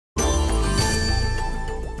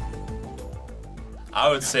I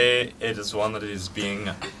would say it is one that is being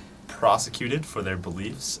prosecuted for their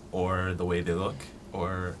beliefs or the way they look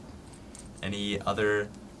or any other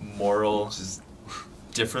moral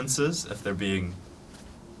differences. If they're being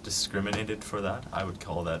discriminated for that, I would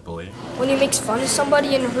call that bullying. When you make fun of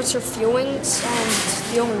somebody and it hurts their feelings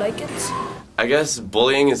and you don't like it. I guess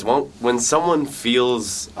bullying is when someone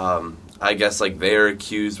feels, I guess, like they're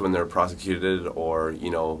accused when they're prosecuted, or,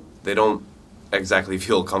 you know, they don't exactly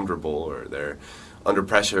feel comfortable, or they're under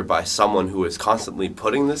pressure by someone who is constantly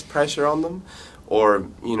putting this pressure on them, or,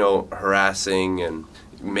 you know, harassing and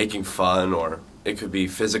making fun, or it could be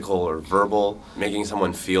physical or verbal, making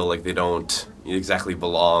someone feel like they don't exactly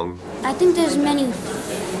belong. I think there's many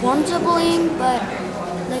forms of bullying, but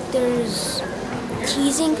like there's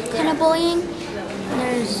teasing kind of bullying, and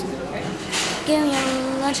there's giving you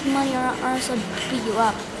a bunch of money or else I'll beat you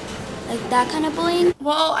up. Like that kind of bullying.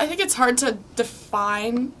 Well, I think it's hard to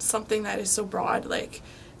define something that is so broad, like,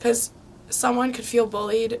 because someone could feel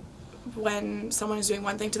bullied when someone is doing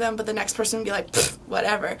one thing to them, but the next person would be like,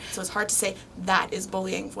 whatever. So it's hard to say that is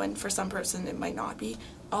bullying when for some person it might not be.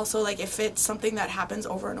 Also, like, if it's something that happens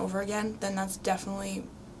over and over again, then that's definitely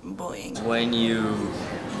bullying. When you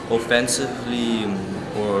offensively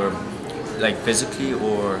or like physically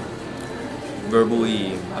or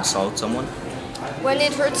verbally assault someone. When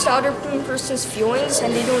it hurts the other person's feelings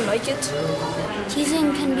and they don't like it.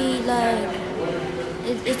 Teasing can be like,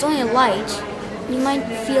 it's only light. You might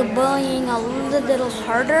feel bullying a little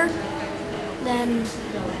harder than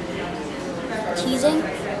teasing.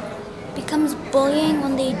 Becomes bullying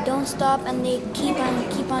when they don't stop and they keep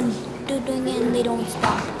on doing it and they don't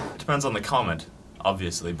stop. Depends on the comment,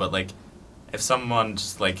 obviously, but like if someone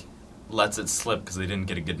just like lets it slip because they didn't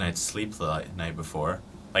get a good night's sleep the night before,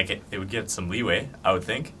 like they would get some leeway, I would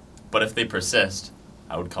think. But if they persist,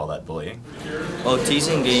 I would call that bullying. Well,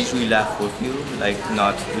 teasing, they usually laugh with you, like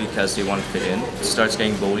not because they want to fit in. It starts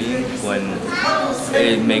getting bullying when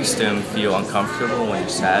it makes them feel uncomfortable, when you're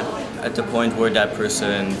sad, at the point where that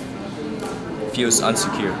person feels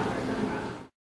insecure.